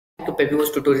To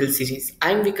Pepipost Tutorial series.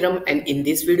 I'm Vikram, and in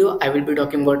this video I will be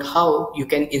talking about how you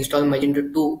can install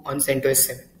Magento 2 on CentOS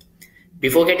 7.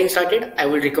 Before getting started, I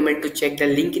would recommend to check the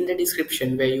link in the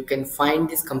description where you can find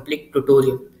this complete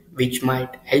tutorial which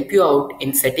might help you out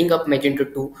in setting up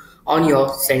Magento 2 on your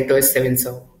CentOS 7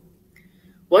 server.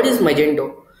 What is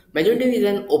Magento? Magento is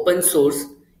an open source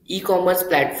e-commerce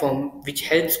platform which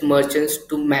helps merchants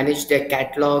to manage their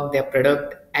catalog, their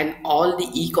product, and all the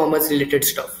e-commerce related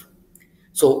stuff.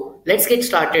 So let's get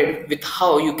started with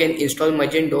how you can install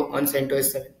Magento on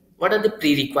CentOS 7. What are the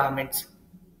pre-requirements?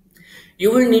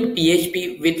 You will need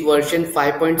PHP with version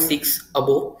 5.6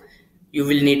 above. You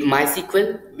will need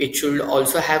MySQL, which should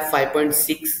also have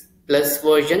 5.6 plus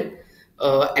version,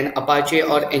 an Apache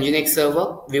or Nginx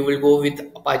server. We will go with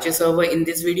Apache server in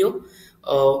this video.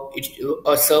 It's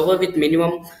a server with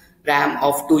minimum RAM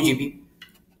of 2 GB.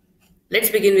 Let's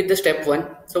begin with the step 1.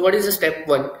 So what is the step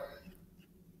 1?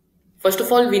 First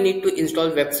of all, we need to install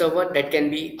web server that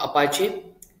can be Apache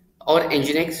or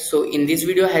Nginx. So in this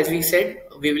video, as we said,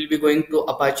 we will be going to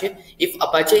Apache. If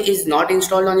Apache is not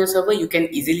installed on your server, you can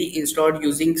easily install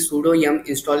using sudo yum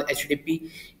install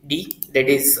httpd, that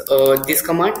is this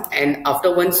command. And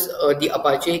after once the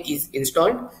Apache is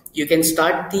installed, you can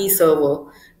start the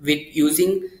server with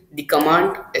using the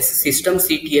command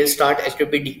systemctl start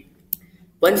httpd.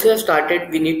 Once you have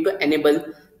started, we need to enable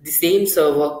the same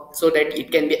server so that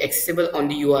it can be accessible on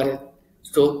the URL.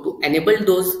 So to enable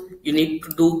those, you need to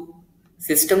do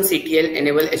systemctl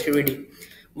enable httpd.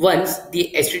 Once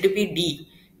the httpd,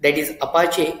 that is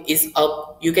Apache, is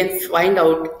up, you can find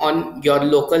out on your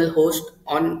local host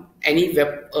on any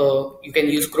web. You can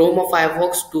use Chrome or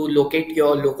Firefox to locate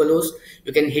your local host.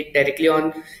 You can hit directly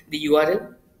on the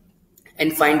URL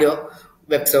and find your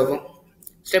web server.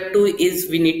 Step 2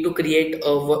 is we need to create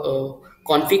a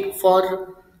config for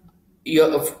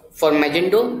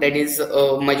Magento, that is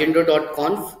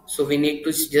magento.conf. So we need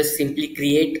to just simply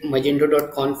create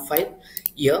magento.conf file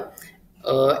here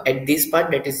at this part,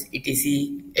 that is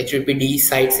etc httpd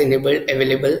sites enabled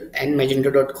available and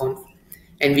magento.conf,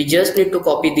 and we just need to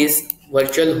copy this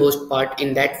virtual host part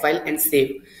in that file and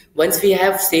save. Once we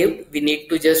have saved, we need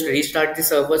to just restart the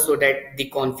server so that the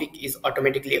config is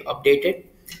automatically updated.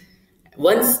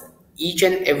 Once each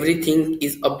and everything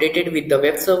is updated with the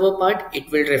web server part, it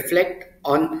will reflect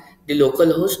on the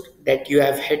local host that you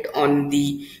have hit on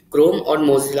the Chrome or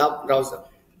Mozilla browser.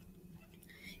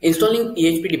 Installing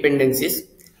PHP dependencies.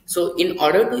 So in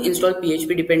order to install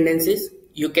PHP dependencies,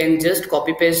 you can just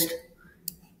copy paste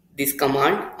this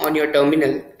command on your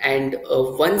terminal, and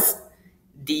once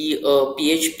the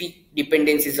PHP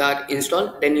dependencies are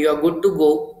installed, then you are good to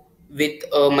go with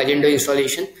Magento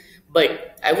installation.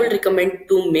 But I will recommend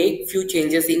to make few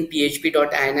changes in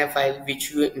php.ini file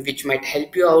which might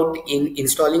help you out in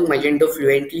installing Magento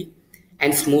fluently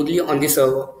and smoothly on the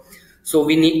server. So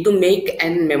we need to make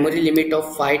an memory limit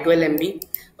of 512 MB.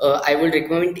 I would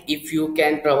recommend if you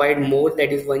can provide more,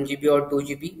 that is 1 GB or 2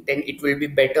 GB, then it will be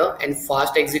better and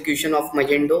fast execution of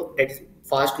Magento, that is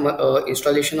fast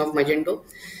installation of Magento.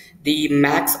 The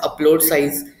max upload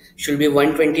size should be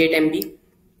 128 MB.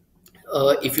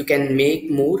 If you can make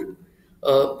more.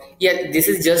 Yeah, this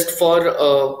is just for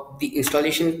the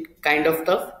installation kind of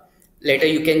stuff. Later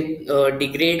you can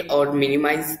degrade or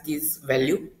minimize this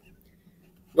value.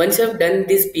 Once you have done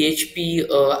this PHP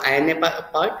INA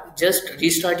part, just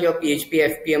restart your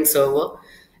PHP FPM server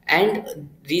and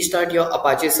restart your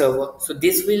Apache server. So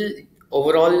this will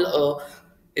overall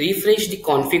refresh the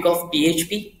config of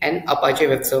PHP and Apache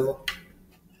web server.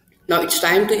 Now it's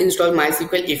time to install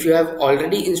MySQL. If you have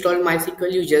already installed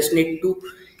MySQL, you just need to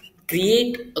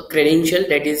create a credential,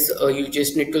 that is you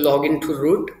just need to log into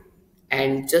root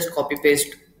and just copy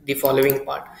paste the following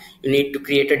part. You need to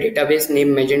create a database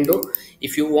named Magento.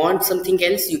 If you want something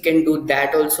else, you can do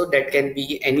that also. That can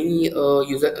be any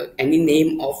any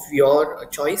name of your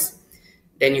choice.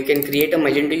 Then you can create a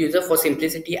Magento user. For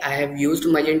simplicity, I have used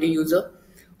Magento user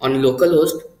on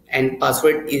localhost, and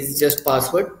password is just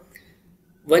password.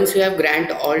 Once you have grant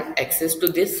all access to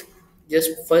this, just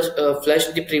first flush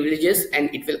the privileges and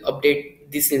it will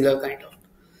update this similar kind of.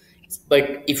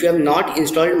 But if you have not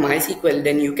installed MySQL,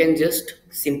 then you can just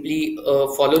simply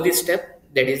follow this step.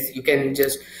 That is, you can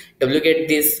just wget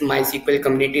this MySQL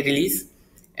community release,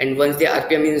 and once the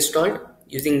RPM is installed,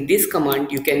 using this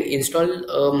command you can install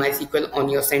MySQL on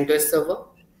your CentOS server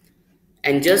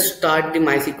and just start the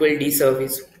MySQL D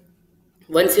service.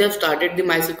 Once you have started the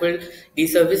MySQL D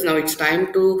service, now it's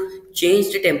time to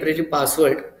change the temporary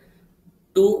password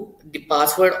to the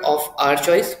password of our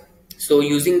choice. So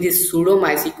using this sudo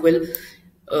MySQL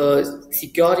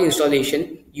secure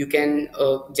installation, you can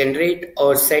generate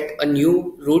or set a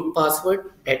new root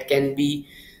password that can be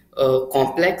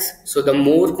complex. So the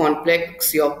more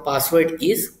complex your password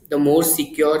is, the more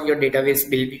secure your database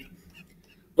will be.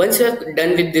 Once you are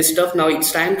done with this stuff, now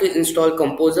it's time to install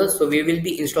Composer. So we will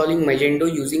be installing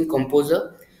Magento using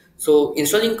Composer. So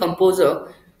installing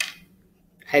Composer,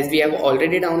 as we have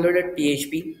already downloaded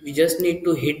PHP, we just need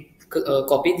to hit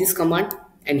copy this command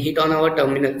and hit on our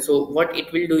terminal. So what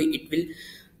it will do, it will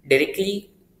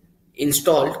directly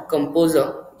install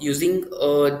Composer using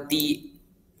the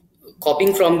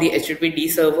copying from the HTTPD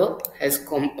server as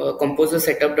composer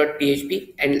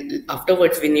setup.php, and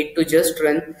afterwards we need to just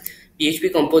run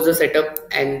PHP composer setup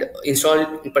and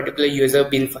install in particular user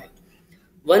bin file.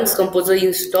 Once composer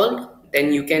installed,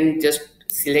 then you can just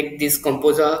select this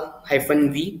composer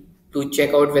 -v to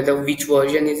check out whether which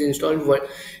version is installed,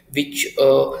 which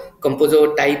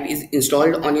composer type is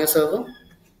installed on your server.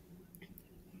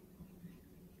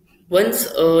 Once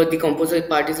the Composer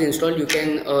part is installed, you can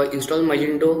install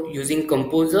Magento using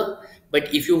Composer.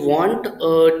 But if you want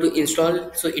to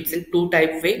install, so it's in two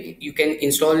type way. You can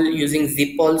install using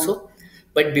zip also.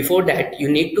 But before that,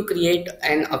 you need to create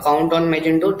an account on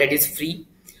Magento that is free,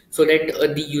 so that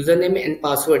the username and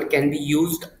password can be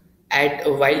used at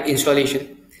while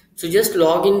installation. So just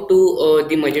log into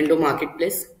the Magento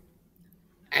marketplace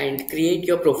and create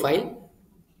your profile.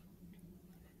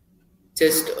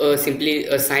 Just simply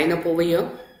sign up over here,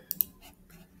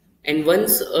 and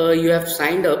once you have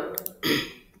signed up,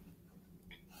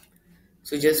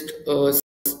 so just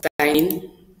sign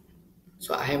in.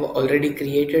 So I have already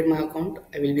created my account.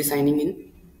 I will be signing in.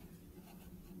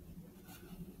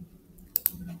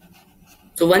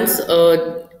 So once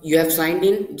you have signed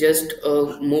in, just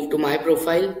move to my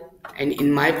profile, and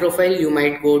in my profile you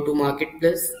might go to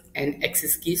marketplace and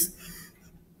access keys.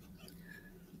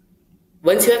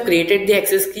 Once you have created the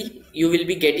access key, you will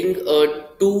be getting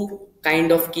two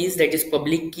kind of keys, that is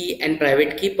public key and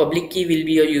private key. Public key will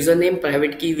be your username,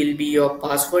 private key will be your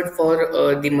password for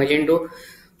the Magento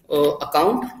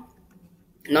account.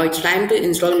 Now it's time to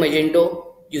install Magento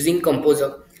using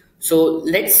Composer. So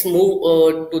let's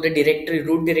move to the directory,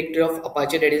 root directory of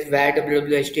Apache, that is var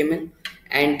www.html,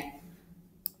 and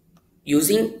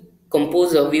using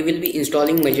Composer we will be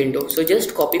installing Magento. So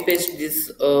just copy paste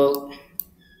this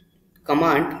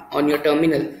command on your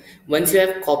terminal. Once you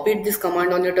have copied this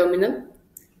command on your terminal,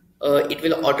 it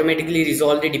will automatically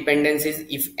resolve the dependencies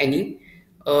if any.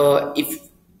 If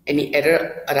any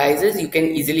error arises, you can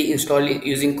easily install it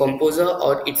using Composer,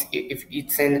 or if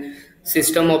it's an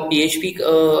system of PHP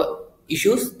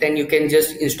issues, then you can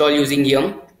just install using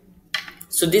yum.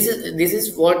 So this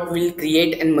is what will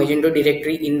create an Magento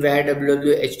directory in var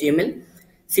www.html.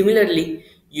 Similarly,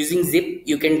 using zip,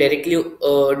 you can directly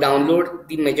download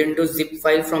the Magento zip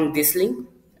file from this link,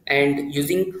 and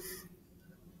using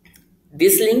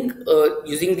this link,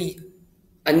 using the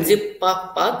unzip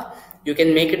path, you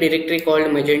can make a directory called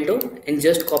Magento and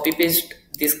just copy paste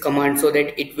this command so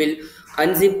that it will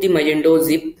unzip the Magento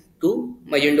zip to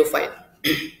Magento file.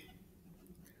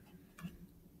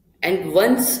 And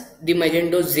once the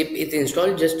Magento zip is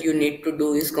installed, just you need to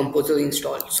do is Composer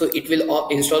install. So it will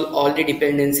install all the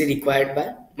dependency required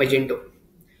by Magento.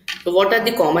 So what are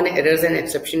the common errors and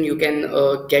exception you can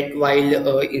get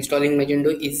while installing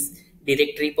Magento is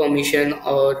directory permission,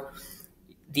 or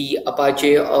the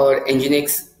Apache or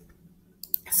Nginx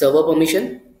server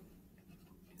permission.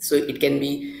 So it can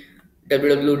be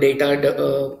www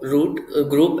data root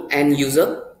group and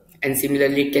user, and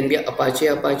similarly it can be Apache,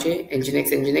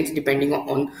 Nginx, depending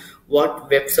on what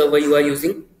web server you are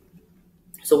using.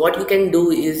 So what you can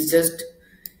do is just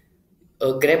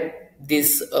grab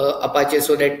this Apache,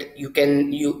 so that you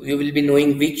will be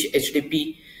knowing which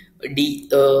HTTPD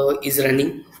is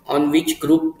running, on which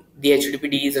group the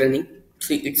HTTPD is running.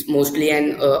 So it's mostly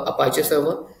an Apache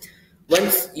server.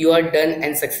 Once you are done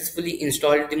and successfully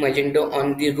installed the Magento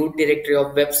on the root directory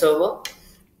of web server,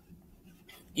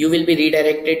 you will be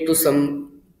redirected to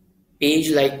some page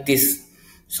like this.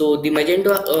 So the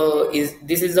Magento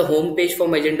this is the home page for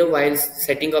Magento. While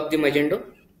setting up the Magento,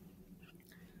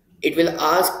 it will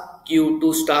ask you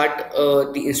to start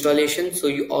the installation. So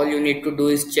all you need to do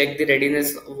is check the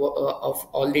readiness of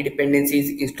all the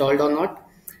dependencies installed or not.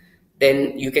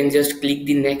 Then you can just click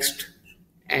the next,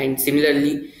 and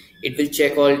similarly it will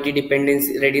check all the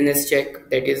dependency readiness check,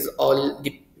 that is all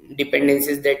the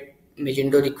dependencies that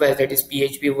Magento requires, that is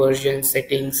PHP version,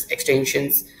 settings,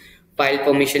 extensions, file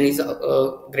permission is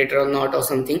greater or not or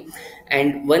something.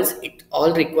 And once it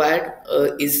all required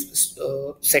is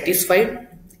satisfied,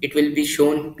 it will be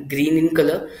shown green in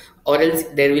color, or else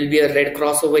there will be a red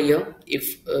cross over here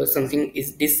if something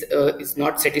is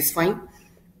not satisfying.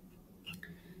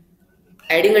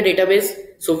 Adding a database.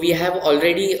 So we have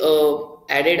already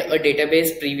added a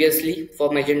database previously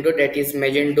for Magento, that is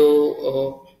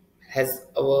Magento has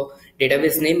our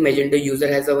database name, Magento user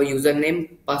has our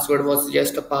username, password was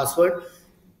just a password.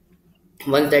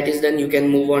 Once that is done, you can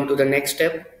move on to the next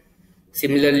step.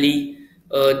 Similarly,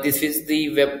 this is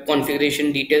the web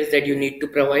configuration details that you need to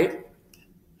provide.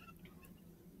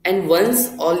 And once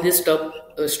all this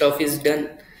stuff is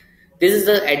done, this is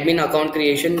the admin account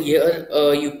creation. Here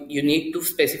you need to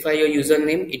specify your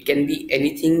username. It can be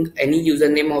anything, any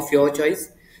username of your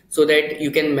choice, so that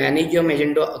you can manage your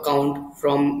Magento account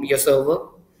from your server.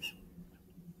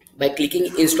 By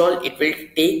clicking install, it will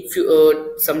take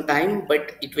some time,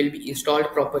 but it will be installed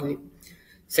properly.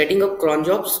 Setting up cron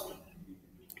jobs.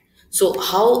 So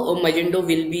how Magento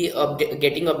will be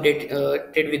getting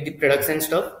updated with the products and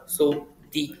stuff. So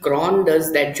the cron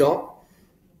does that job.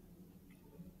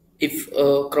 If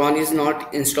cron is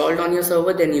not installed on your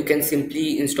server, then you can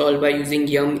simply install by using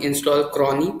yum install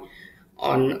crony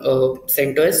on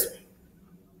Centos.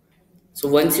 So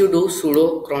once you do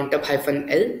sudo crontab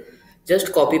 -l,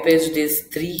 just copy paste these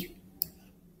 3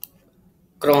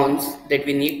 crons that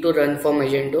we need to run for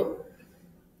Magento,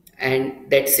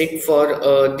 and that's it for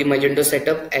the Magento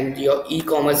setup, and your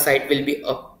e-commerce site will be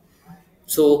up.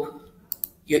 So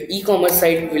your e-commerce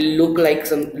site will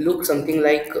look something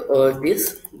like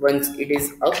this once it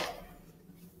is up.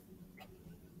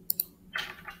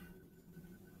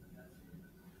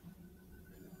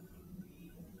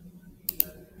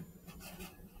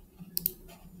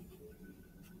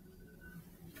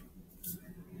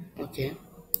 Okay.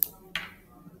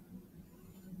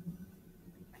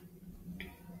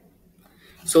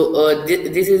 So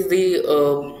this is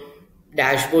the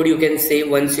dashboard, you can say,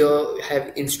 once you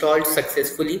have installed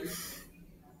successfully.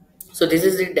 So this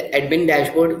is the admin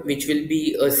dashboard, which will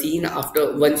be seen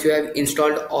after once you have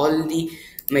installed all the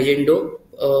Magento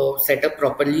setup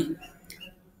properly.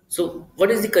 So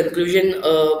what is the conclusion?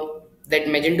 That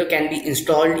Magento can be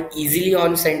installed easily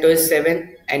on CentOS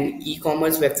 7, and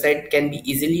e-commerce website can be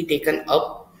easily taken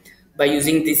up by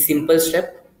using this simple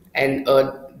step. And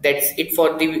that's it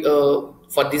for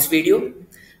this video.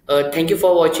 Thank you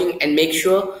for watching, and make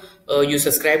sure you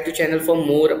subscribe to channel for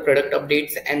more product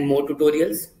updates and more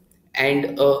tutorials.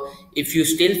 And if you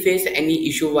still face any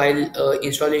issue while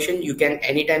installation, you can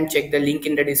anytime check the link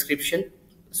in the description,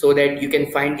 so that you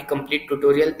can find the complete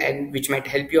tutorial and which might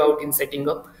help you out in setting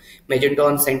up Magento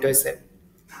on CentOS 7.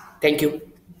 Thank you.